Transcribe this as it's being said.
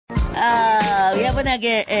Uyabona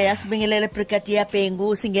ke asibingelele Brigadier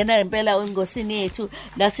Bhengu singena impela ongosini yethu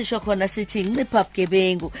la sisho khona sithi Ncipha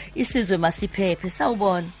bugebengu isizwe masiphephe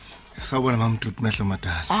sawubona. Sawubona mamdudu mehlo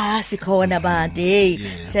madala. Sikhona bantu hey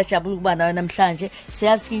siyajabula ukuba nawe namhlanje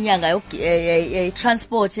siyazi inyanga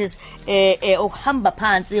transport okuhamba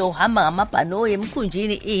phansi ohamba ngamabhanoyi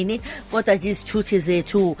emkhunjini ini kodwa nje isithuthi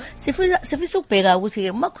zethu sifisa ukubheka ukuthi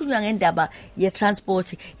ke makhulunywa ngendaba ye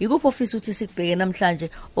transport ikuphi ofisa ukuthi sikubheke namhlanje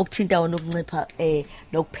okuthinta wona ukuncipha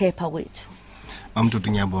nokuphepha kwethu.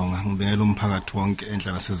 Mamdudu ngiyabonga ngibengela umphakathi wonke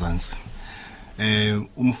enhlala sezansi.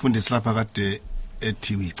 Umfundisi lapha kade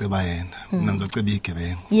ethi uyiceba yena mina ngizoceba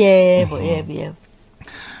igebengu. Yebo.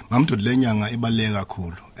 Mamdudu lenyanga ibaleka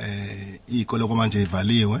kakhulu. Izikole manje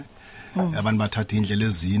ivaliwe. Abantu bathatha indlela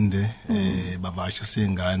ezinde bavasha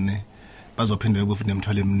singane bazophinde bekufunda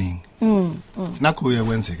emthwalo eminingi. Nakho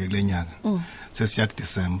uyakwenzeka kulenyanga. Sesiya ku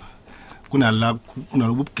December.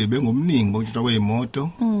 Kunalobu bugebengu omningi bokutshwa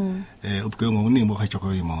kweimoto. Ubugebengu omningi bokuhajwa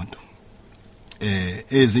kweimoto.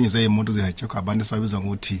 Ezinye zeimoto zihajwa abantu esibabiza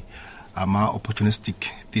ngokuthi opportunistic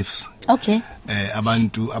thieves. Okay.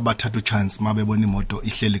 Abantu abathatha uchance mabebona imoto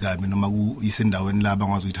ihleli kabi noma isendaweni la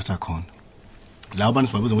bangwazi uyithatha khona. La abantu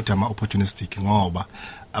sibabuza ukuthi opportunistic ngoba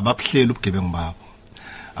abaphlela ubugebengu babo.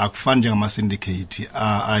 Akufani njengama syndicate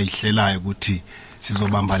ayihlelayo ukuthi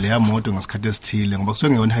sizobamba le moto ngasikhathi esithile ngoba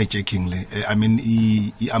kusuke ngeyona hijacking le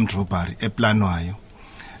i-armed robbery eplanwayo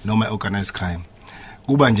noma organized crime.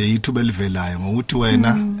 Kuba nje ithuba elivelayo ngokuthi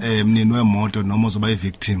wena mnini wemoto noma uzoba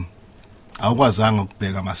i-victim awukwazanga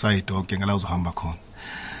ukubheka amasayidi onke ngala uzohamba khona.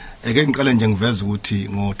 Eke ngiqale nje ngiveza ukuthi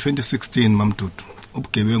ngo-2016 mamdudu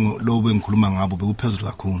ubugebengu lobu engikhuluma ngabo bekuphezulu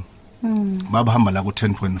kakhulu. Babahamba la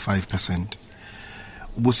ku-10.5%.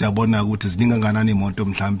 Ubusiyabona ukuthi ziningi kangakanani imoto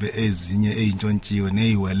mhlambe ezinye ezintshontshiwe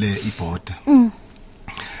neyiwele iborder.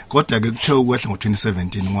 Kodwa ke kuthe ukwehla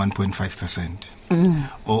ngo-2017 1.5%.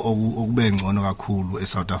 Okube ngcono kakhulu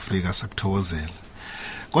eSouth Africa sakuthokozela.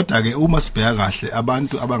 Kodwa ke uma sibheka kahle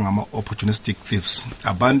abantu abangama opportunistic thieves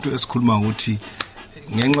abantu esikhuluma ukuthi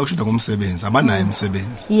ngenxa yokushintsha komsebenzi abanayo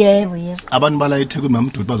imisebenzi. Yebo. Abantu bala eThekwini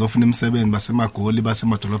mamdudu bazofuna imisebenzi basemagoli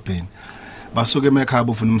basemadolobheni. Basuke emakhaya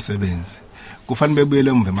bofuna imisebenzi. Kufanele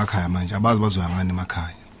bebuyele emva emakhaya manje abazi bazoya ngani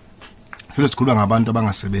emakhaya. Futhi sikhuluma ngabantu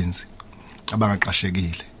abangasebenzi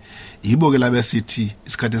abangaqashekile. Yibo ke labe sithi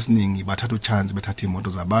isikhathi esiningi bathatha uchance bethatha imoto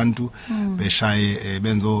zabantu beshaye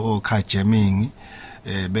benze car jamming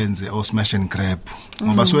benze smash and grab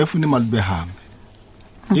ngoba soyefuna imali behambe.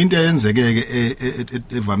 Into eyenzekeke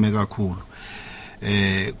evame kakhulu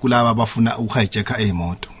kulabo abafuna ukuhijacka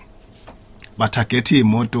imoto batarget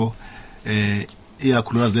imoto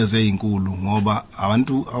iyakhulukazi lezi ezinkulu ngoba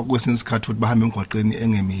abantu kwesinye isikhathi ukuthi bahamba emgwaqeni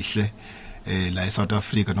engemihle la eSouth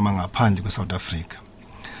Africa noma ngaphandle kweSouth Africa.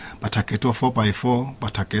 Batarget 4x4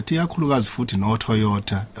 batarget iyakhulukazi futhi no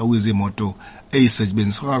Toyota okuyizimoto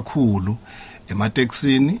ezisetshenziswa kakhulu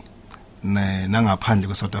emateksini nangaphandle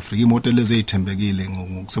kweSouth Africa. Imoto lezi ezithembekile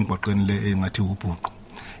ngokusemgwaqeni le engathi ubhuqo.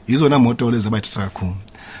 Izona moto lezi abayithatha kakhulu.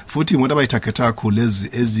 Futhi imoto abayitargeta kakhulu lezi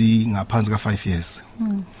ezingaphansi ka5 years.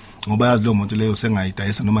 Ngoba yazi lo moto leyo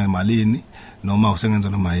sengayidayisa noma emalini noma usengenza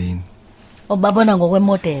noma yini. Obabona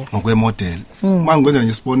ngokwemodel. Ngokwemodel. Mangikwenza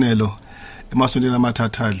nje isibonelo emasontweni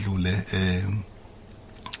amathathu adlule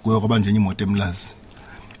kuyo kwaba nje imoto eMlazi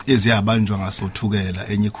eziyabanjwa ngasothukela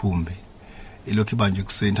enye ikhumbi ilokhu ibanjwe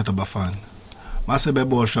kuseni thatha abafana mase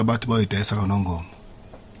beboshwa bathi bayidayisa kaNongoma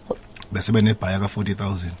bese benebhaya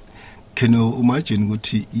ka40,000. Can you imagine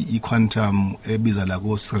ukuthi iquantum ebiza la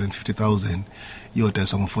ko750,000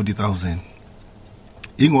 iyodayiswa ngo40,000?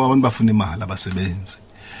 Ingoba abantu bafuna imali abasebenzi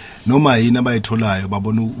noma yini abayitholayo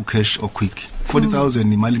babona ucash oquick.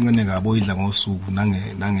 40,000 imali incane ngabo idla ngosuku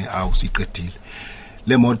nange awusiqedile.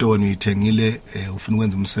 Le moto wena uyithengile ufuna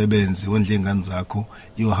ukwenza umsebenzi wendle ingane zakho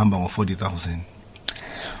iyohamba ngo40,000.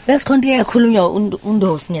 Lesikhonto iyakhulunywa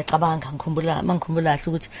undosi ngiyacabanga ngikhumbula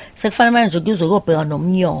ukuthi sekufanele manje kuzwe kobheka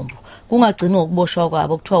nomnyombo kungagcina ukuboshwa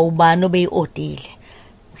kwabo kuthiwa ubani obeyiodile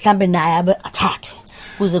mhlambe naye abe athathwe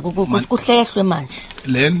kuze kuhlehlwe manje.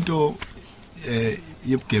 Lento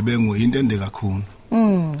yebugebengu into ende kakhulu.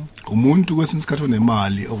 Umuntu kwesinye isikhathi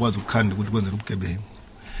onemali okwazi ukukhanda ukuthi kwenzeke ubugebengu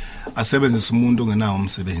asebenzisa umuntu ongenawo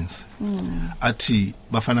umsebenzi. Athi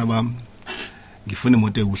bafana bami ngifuna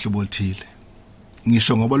imoto ekuhle bolithile.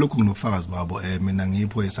 Ngisho ngoba lokhu kunobufakazi babo mina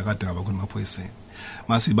ngiyiphoyisa kade ngaba khona maphoyiseni.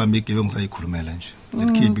 Mase ibambe igebengu sayikhulumela nje.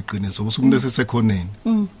 Likhipha iqiniso usumuntu esesekhoneni.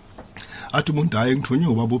 Athi umuntu hayi ngithonye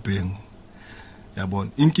ubaba uBhengu. Yabona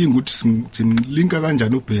inkinga ukuthi simlinka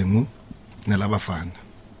kanjani uBhengu nalabafana.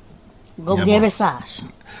 Ngokuyebe sasho.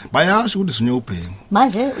 Bayasho ukuthi sinye uBhengu.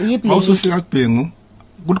 Manje uyibheki. Mawusufika kuBhengu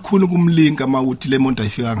kulikhulu kumlinka mawuthi le monto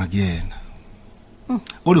ayifika ngakuyena.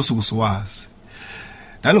 olusuku siwazi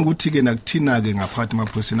nalokuthi ke nakuthina ke ngaphathi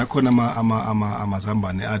emaphoyiseni akhona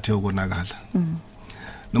amazambane athe ukonakala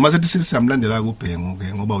noma sethi sisamlandela kuBhengu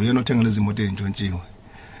ke ngoba uyena othenga lezi moto ezintshontshiwe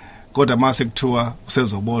kodwa mase kuthiwa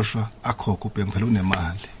usezoboshwa akhokho uBhengu phela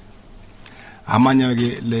unemali amanye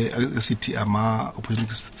ke le sithi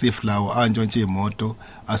opportunity thief lawo antshontshe imoto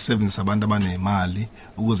asebenzisa abantu abanemali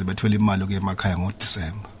ukuze bethole imali ke emakhaya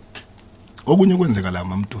ngoDisemba okunye kwenzeka la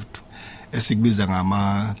mamdudu esikubiza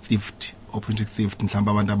ngama theft opportunity theft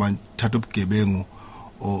mhlawumbe abantu abathatha ubugebengu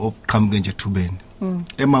obuqhamuke nje ethubeni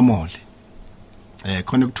emamoli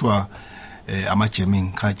khona kuthiwa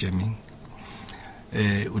ama-jamming car jamming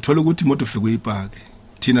uthola ukuthi imoto ufika uyipake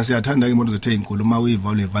thina siyathanda ke imoto zethu ezinkulu uma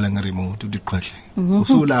uyivala ngeremote udiqhedle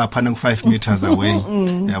usulapha na 5 meters away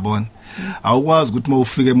yabona awukwazi ukuthi uma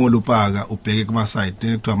ufike emoli upaka ubheke kuma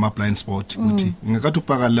side kuthiwa ama blind spot ukuthi ngakathi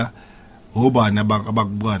upaka la obani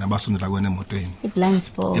abakubona abasondela kwena emotweni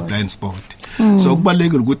i-blind spot so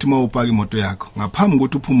kubalekile ukuthi uma upaka imoto yakho ngaphambi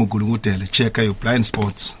ukuthi uphume uGulungudele checka your blind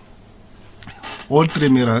spots all 3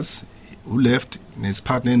 mirrors left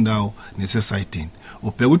nesiphathe nendawo nesesayidini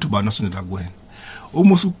ubheka ukuthi ubani osondela kwena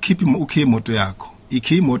uma usukhipha ukhe imoto yakho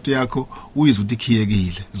imoto yakho uyizwa ukuthi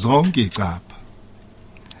ikhiyekile zonke icapha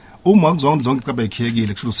uma zonke icapha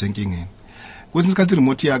ikhiyekile kusho usenkingeni kwesinye isikhathi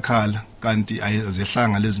remote yakhala kanti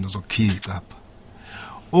ayezehlanga lezi zinto zokukhiya icapha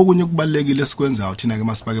okunye kubalekile sikwenza uthina ke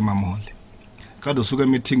masipake emamoli kade usuka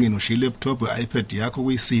emeetingini ushiya laptop iPad yakho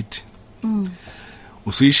kuyiseat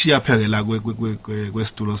usuyishiya phekela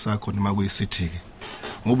kwesitulo sakho noma kuyiseat ke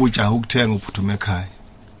ngoba ujaha ukuthenga uphuthume ekhaya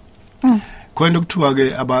khona kuthiwa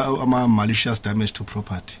ke ama malicious damage to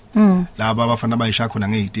property laba abafana bayisha khona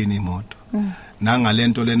nge18 imoto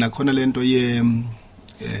nangalento lena khona lento ye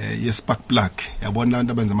spark plug yabona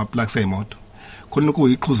abantu abenza ama plugs eimoto khona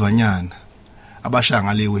kuyiqhuzwanyana abashaya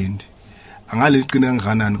ngale wendi angale liqina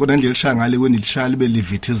kangakanani kodwa nje lishaya ngale wendi lishaya libe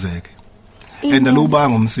livithizeke and loba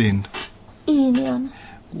ngomsindo ini yona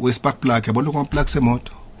we spark plug yabona kuma plugs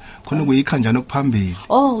emoto khona kuyikhanjana okuphambili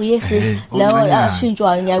yes lawo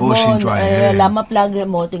ashintshwa ngiyabona lama plug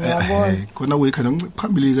remote ngiyabona khona kuyikhanjana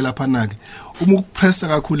phambili ke lapha nake uma ukupressa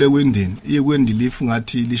kakhulu ewendini iyewendi lifu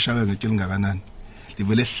ngathi lishaka ngetshela ngakanani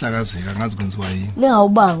livele sihlakazeka ngazi kwenziwa yini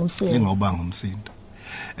lingawubanga umsindo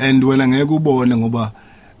and wena ngeke ubone ngoba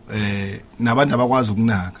nabantu abakwazi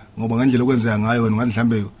ukunaka ngoba ngandlela okwenzeka ngayo wena ngathi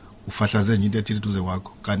mhlambe ufahlaze nje into ethile duze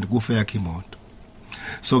kwakho kanti kufe yakhe imoto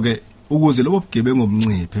so ke ukuze lobo bugebengu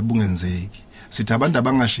obumnciphe bungenzeki sithi abantu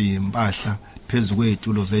abangashiya impahla phezulu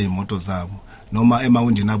kwezitulo zeimoto zabo noma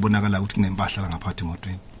emawindini abonakala ukuthi kunempahla la ngaphathi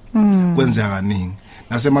emotweni kwenzeka kaningi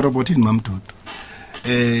nasemarobotini mamdudu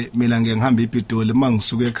mina ngihamba ePitoli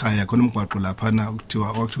mangisuka ekhaya khona umgwaqo lapha na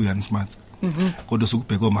kuthiwa uyanismart kodwa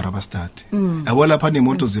usukubheka oMarabastad yabo lapha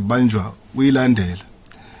nemoto zibanjwa uyilandela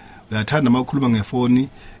uyathanda makukhuluma ngefoni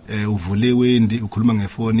uvule iwindi ukhuluma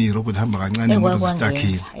ngefoni irobot hamba kancane imoto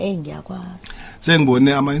zistakile ngiyakwazi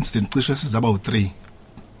sengibone ama incident cishe sizaba u3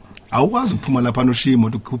 awukwazi ukuphuma lapha noshiya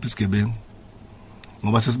imoto ukukhupha isigebengu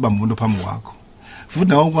ngoba sesibamba umuntu phambi kwakho futhi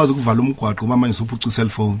nawe ukwazi ukuvala umgwaqo uma manje usuphuca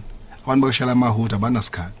cellphone abantu bakashala amahuta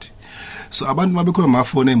abanasikhathi so abantu mabekhona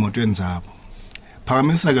amafoni emotweni zabo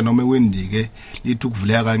phakamisa ke noma iwindi ke lithi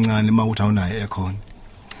ukuvuleka kancane uma uthi awunayo aircon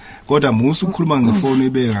kodwa musu ukukhuluma ngefoni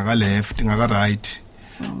ibe ngaka left ngaka right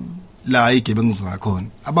la igebengu zakhona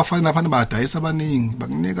abafana lapha badayisa abaningi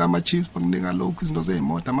bakunika ama chips bakunika lokhu izinto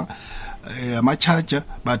zeimoto ama charger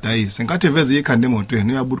badayisa ngathi veze ikhanda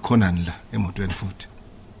emotweni uyabuthi khona la emotweni futhi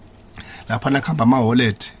lapha nakhamba ama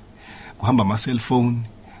wallet kuhamba ama cellphone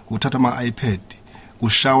kuthatha ama iPad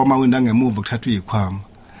kushawa amawindi angemuva kuthatha izikhwama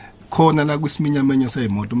khona la kwisiminyamenye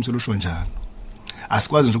seimoto umselusho njalo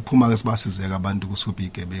asikwazi nje ukuphuma ke sibasizeka abantu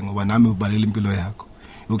kusubhigebe ngoba nami ubalela impilo yakho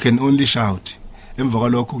you can only shout emva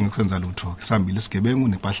kwalokho ngikusenza lutho sihambile isigebengu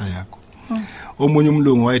nepahla yakho omunye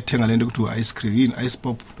umlungu wayethenga lento ukuthi ice cream ice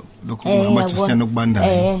pop lokho amajusiyana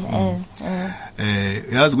okubandayo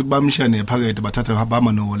yazi ukuthi bamshiya nephakethe bathatha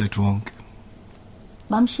habama no wallet wonke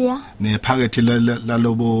bamshiya nephakethe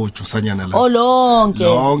lalobo jusanyana la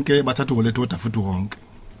lonke bathatha wallet water futhi wonke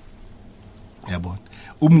yabona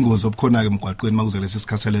ubungozi obukhona ke emgwaqweni makuzele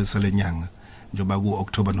sisikhathele salenyanga njoba ku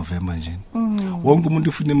October November nje wonke umuntu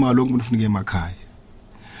ufuna imali wonke umuntu ufuna emakhaya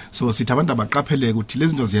so sithi abantu abaqapheleke ukuthi lezi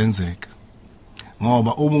zinto ziyenzeka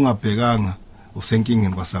ngoba uma ungabhekanga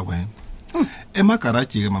usenkingeni kwasakwena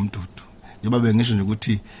emagaraji ke mamdudu njoba bengisho nje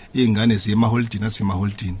ukuthi izingane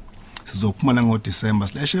ziyemaholidini sizophuma la ngoDisember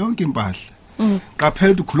sileshe yonke impahla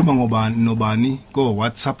qaphela ukuthi ukhuluma ngobani nobani ko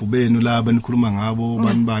WhatsApp benu laba nikhuluma ngabo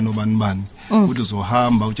bani ukuthi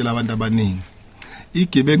uzohamba utshela abantu abaningi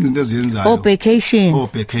igebengu izinto eziyenzayo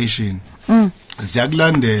vacation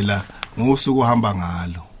ziyakulandela ngosuku uhamba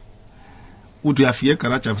ngalo uthi uyafika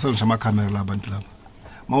egarage abasebenzisa amakhamera labantu laba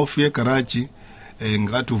mawufika egarage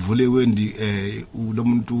ngathi uvule wendi lo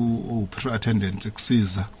muntu o attendant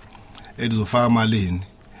ekusiza elizofaka malini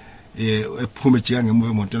ephume ejika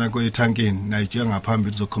ngemuva emotweni yakho ethankeni nayo ijika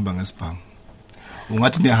ngaphambili izokhomba ngesibhamu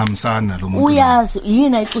ungathi niyahambisana lo muntu uyazi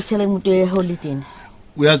yini ayicuthele umuntu eholiday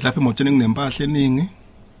uyazi lapha emotweni kunempahla eningi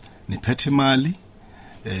niphethe imali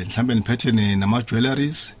mhlambe niphethe nama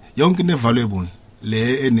jewelries yonke into valuable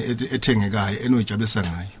le ethengekayo enojabulisa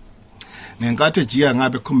ngayo ngenkathi ejika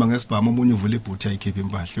ngabe ekhomba ngesibhamu umunye uvula ibhuthi ayikhipha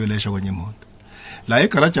impahla uyelesha kwenye imoto la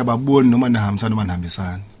egarage ababoni noma nihambisana noma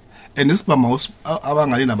nihambisana enisibhamu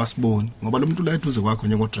abangali nabasiboni ngoba lo muntu la eduze kwakho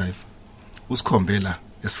njengo driver usikhombela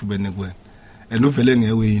esifubeni kuwena enuvele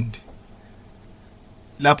ngewindi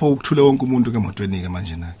lapho ukuthule wonke umuntu kemotweni ke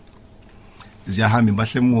manje naye ziyahamba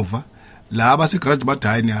impahla emuva laba segarage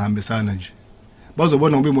badayi niyahambisana nje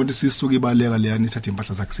bazobona ngoba imoto isisuka ibaleka leyani ithatha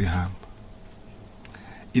impahla zakhe sihamba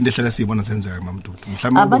into ehlala siyibona senzeka maMdudu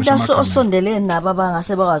mhlawumbe abantu osondelene nabo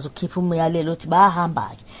abangase bakwazi ukukhipha umyalelo uthi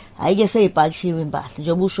bayahamba ke ayike seyibhakishiwe impahla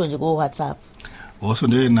njengoba usho nje ku WhatsApp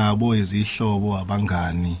osondele nabo izihlobo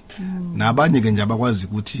abangani nabanye ke nje abakwazi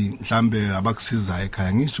ukuthi mhlambe abakusiza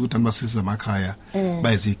ekhaya ngisho ukuthi abasiza emakhaya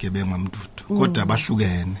bayizigebengu maMdudu kodwa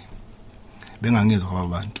abahlukene bengangizwa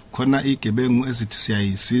kwabantu khona igebengu ezithi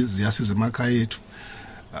siyayisiza ziyasiza emakhaya ethu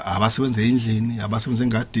abasebenza endlini abasebenza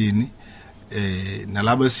engadini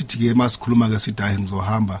nalabo esithi ke masikhuluma ke sithi hayi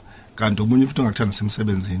ngizohamba kanti omunye futhi ongakuthanda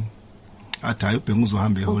semsebenzini athi hayi uBhengu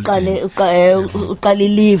uzohamba eholiday uqale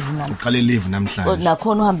leave namhlanje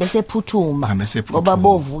nakhona uhambe sephuthuma ngoba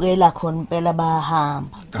bovukela khona impela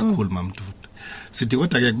bahamba kakhulu maMdudu sithi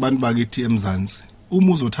kodwa ke kubantu bakithi eMzansi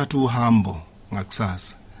uma uzothatha uhambo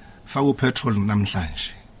ngakusasa faka upetrol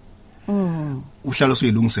namhlanje uhlalo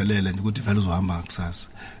suyilungiselele nje ukuthi vele uzohamba ngakusasa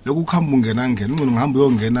lokhu ukuhamba ungena ngihamba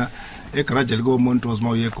uyongena egarage liko umuntu ozima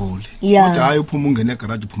uyegoli kodwa hayi uphuma ungena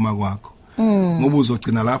egarage uphuma kwakho ngoba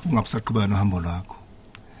uzogcina lapho ungabusaqhubeka nohambo lwakho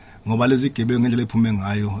ngoba lezi gebengu ngendlela ephume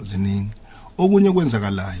ngayo ziningi okunye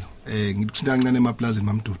kwenzakalayo ngithinta kancane emaplazini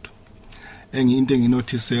maMdudu into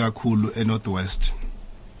enginothise kakhulu eNorthwest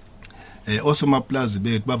osomaplazi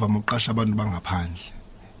bethu bavama uqasha abantu bangaphandle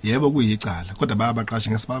yebo kuyicala kodwa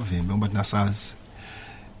bayabaqasha ngesibavimbe ngoba nasazi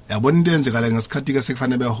yabona into enzekala ngesikhathi ke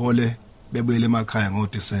sekufanele behole bebuyele emakhaya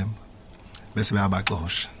ngoDisemba bese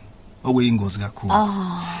bayabaxosha okuyingozi kakhulu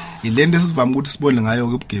ilento esivama ukuthi sibone ngayo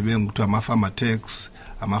ubugebengu ukuthi ama-farmer tax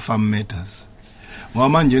ama-farm matters ngoba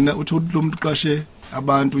manje uthi lo muntu uqashe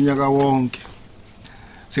abantu unyaka wonke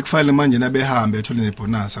sekufanele manje nabehambe ethole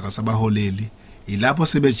nebonus akasabaholeli ilapho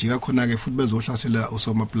sebejika khona ke futhi bezohlasela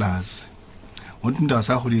usomaplazi umuntu umuntu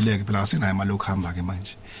asaholileke phela asenayo imali yokuhamba ke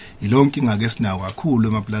manje ilonke ingake sinawo kakhulu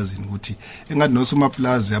emaplazini ukuthi engathi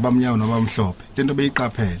nosomaplazi abamnyawo nabamhlophe lento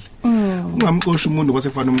beyiqaphele ungamqoshi umuntu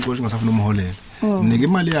kwasefana umqoshi ngasafuna umholela mnika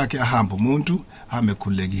imali yakhe ahamba umuntu ahambe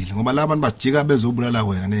ekhulekile ngoba labantu bajika bezobulala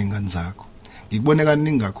wena nezingane zakho ngikubone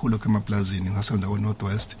kaningi kakhulu emaplazini ngasenza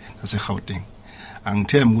kweNorthwest naseGauteng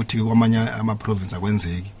angithembi ukuthi kwamanye ama province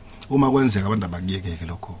akwenzeki uma kwenzeka abantu abakuyekeke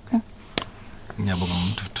lokho ngiyabonga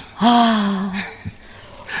uMdudu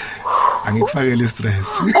angikufakele stress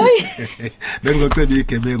bengizocela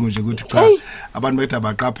igebengu nje ukuthi cha abantu bethu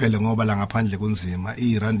abaqaphele ngoba la ngaphandle kunzima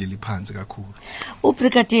irandi liphansi kakhulu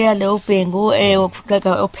ubrigadier le uBhengu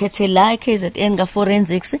ophethe la KZN nga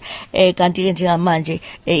forensics kanti ke njengamanje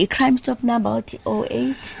icrime stop number uthi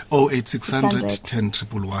 08600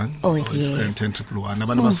 10111 10111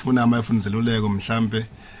 abantu basifuna amayifunzeluleko mhlambe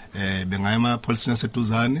bengaya police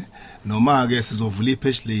naseduzane noma ke sizovula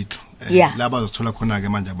ipage lethu laba bazothola khona ke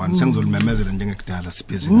manje abantu sengizolimemezela njengekudala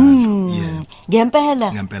sibhizi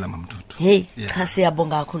ngalo ngempela maMdudu hey cha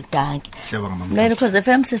siyabonga kakhulu danki siyabonga maMdudu la cause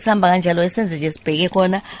FM sesihamba kanjalo esenze nje sibheke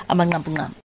khona amanqampunqampu